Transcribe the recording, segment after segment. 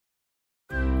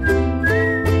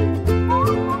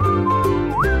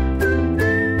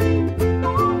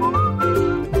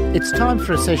It's time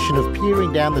for a session of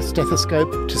peering down the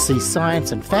stethoscope to see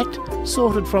science and fact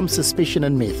sorted from suspicion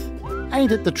and myth.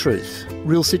 Ain't it the truth?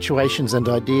 Real situations and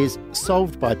ideas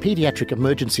solved by paediatric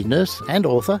emergency nurse and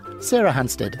author Sarah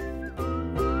Hunstead.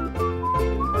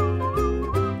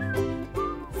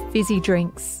 Fizzy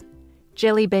drinks,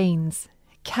 jelly beans,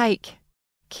 cake.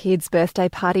 Kids' birthday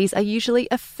parties are usually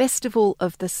a festival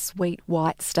of the sweet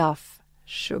white stuff,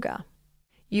 sugar.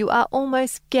 You are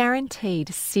almost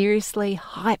guaranteed seriously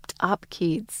hyped up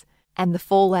kids and the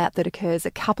fallout that occurs a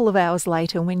couple of hours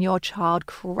later when your child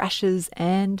crashes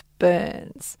and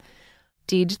burns.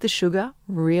 Did the sugar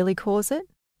really cause it?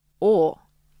 Or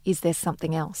is there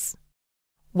something else?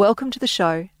 Welcome to the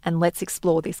show, and let's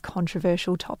explore this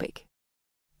controversial topic.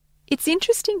 It's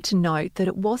interesting to note that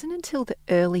it wasn't until the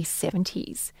early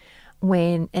 70s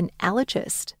when an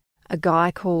allergist, a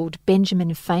guy called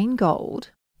Benjamin Feingold,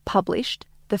 published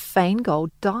the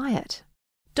Feingold Diet.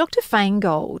 Dr.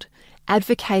 Feingold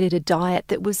advocated a diet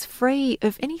that was free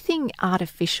of anything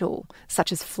artificial,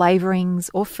 such as flavourings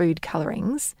or food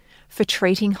colourings, for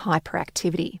treating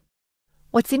hyperactivity.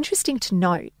 What's interesting to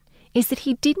note is that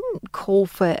he didn't call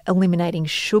for eliminating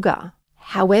sugar.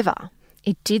 However,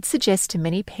 it did suggest to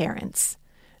many parents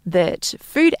that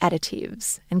food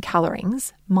additives and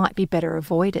colourings might be better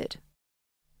avoided.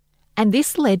 And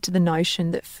this led to the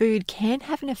notion that food can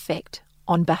have an effect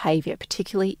on behaviour,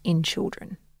 particularly in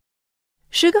children.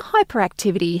 Sugar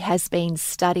hyperactivity has been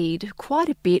studied quite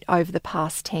a bit over the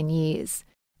past 10 years,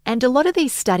 and a lot of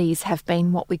these studies have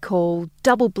been what we call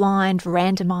double-blind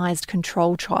randomised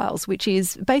control trials, which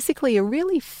is basically a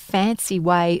really fancy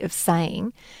way of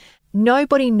saying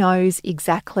nobody knows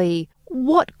exactly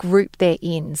what group they're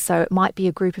in. So it might be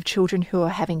a group of children who are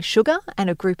having sugar and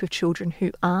a group of children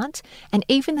who aren't, and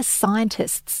even the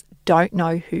scientists don't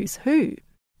know who's who.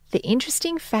 The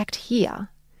interesting fact here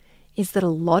is that a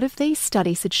lot of these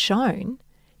studies had shown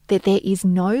that there is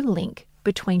no link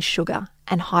between sugar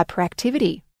and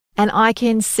hyperactivity. And I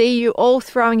can see you all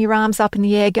throwing your arms up in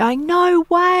the air going, no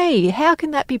way, how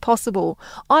can that be possible?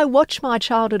 I watch my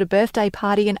child at a birthday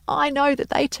party and I know that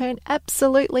they turn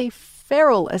absolutely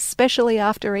feral, especially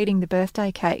after eating the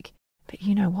birthday cake. But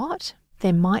you know what?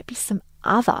 There might be some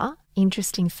other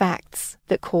interesting facts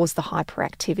that cause the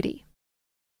hyperactivity.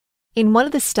 In one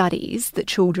of the studies that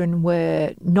children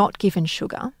were not given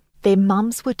sugar, their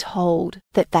mums were told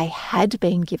that they had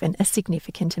been given a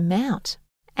significant amount.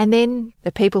 And then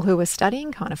the people who were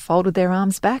studying kind of folded their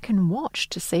arms back and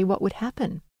watched to see what would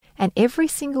happen. And every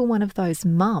single one of those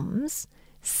mums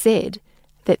said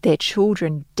that their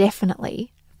children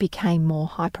definitely became more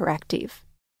hyperactive.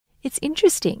 It's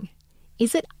interesting.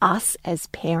 Is it us as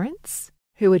parents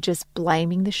who are just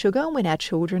blaming the sugar when our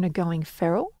children are going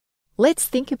feral? Let's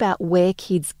think about where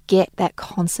kids get that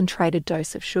concentrated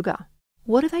dose of sugar.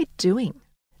 What are they doing?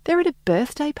 They're at a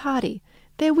birthday party.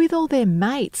 They're with all their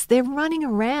mates. They're running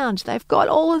around. They've got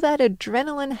all of that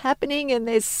adrenaline happening and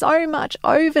there's so much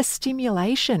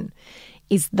overstimulation.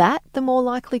 Is that the more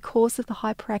likely cause of the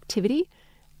hyperactivity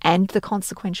and the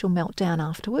consequential meltdown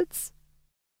afterwards?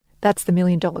 That's the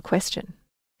million-dollar question.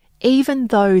 Even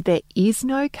though there is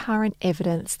no current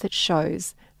evidence that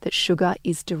shows that sugar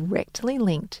is directly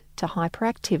linked to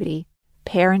hyperactivity,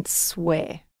 parents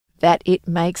swear that it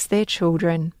makes their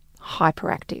children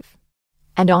hyperactive.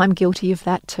 And I'm guilty of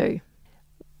that too.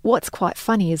 What's quite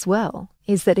funny as well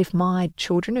is that if my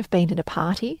children have been at a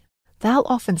party, they'll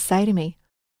often say to me,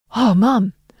 "Oh,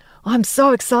 Mum, I'm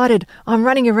so excited. I'm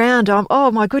running around.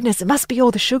 Oh my goodness, it must be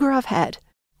all the sugar I've had."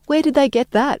 Where did they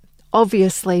get that?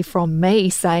 Obviously from me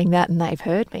saying that and they've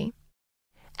heard me.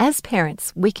 As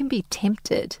parents, we can be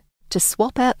tempted to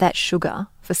swap out that sugar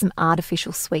for some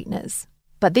artificial sweeteners,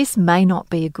 but this may not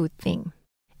be a good thing.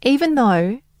 Even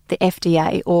though the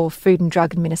FDA, or Food and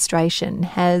Drug Administration,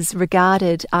 has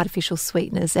regarded artificial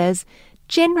sweeteners as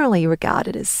generally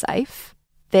regarded as safe,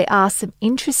 there are some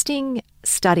interesting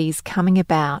studies coming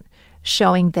about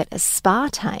showing that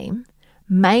aspartame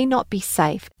may not be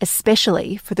safe,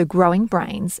 especially for the growing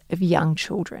brains of young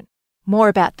children. More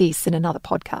about this in another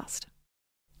podcast.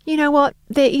 You know what?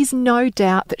 There is no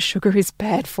doubt that sugar is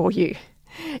bad for you.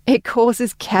 It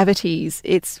causes cavities.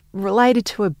 It's related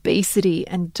to obesity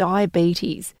and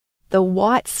diabetes. The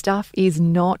white stuff is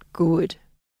not good.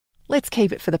 Let's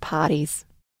keep it for the parties.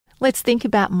 Let's think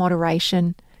about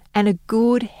moderation and a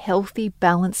good, healthy,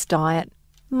 balanced diet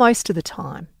most of the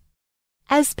time.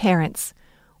 As parents,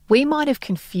 we might have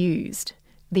confused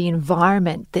the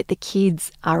environment that the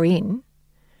kids are in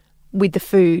with the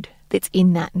food that's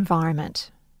in that environment.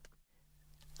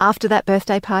 After that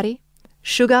birthday party,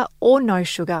 sugar or no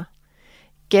sugar,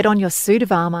 get on your suit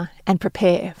of armour and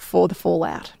prepare for the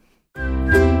fallout.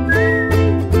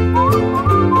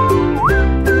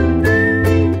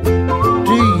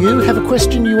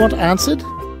 want answered?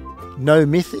 No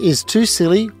myth is too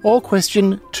silly or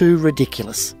question too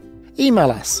ridiculous. Email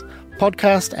us,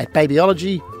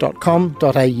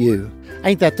 podcast@babyology.com.au.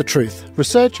 Ain't That the Truth?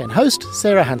 Research and host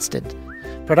Sarah Hunstead.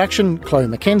 Production Chloe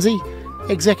Mackenzie.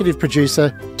 Executive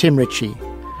producer Tim Ritchie.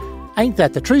 Ain't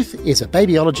That the Truth is a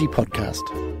Babyology podcast.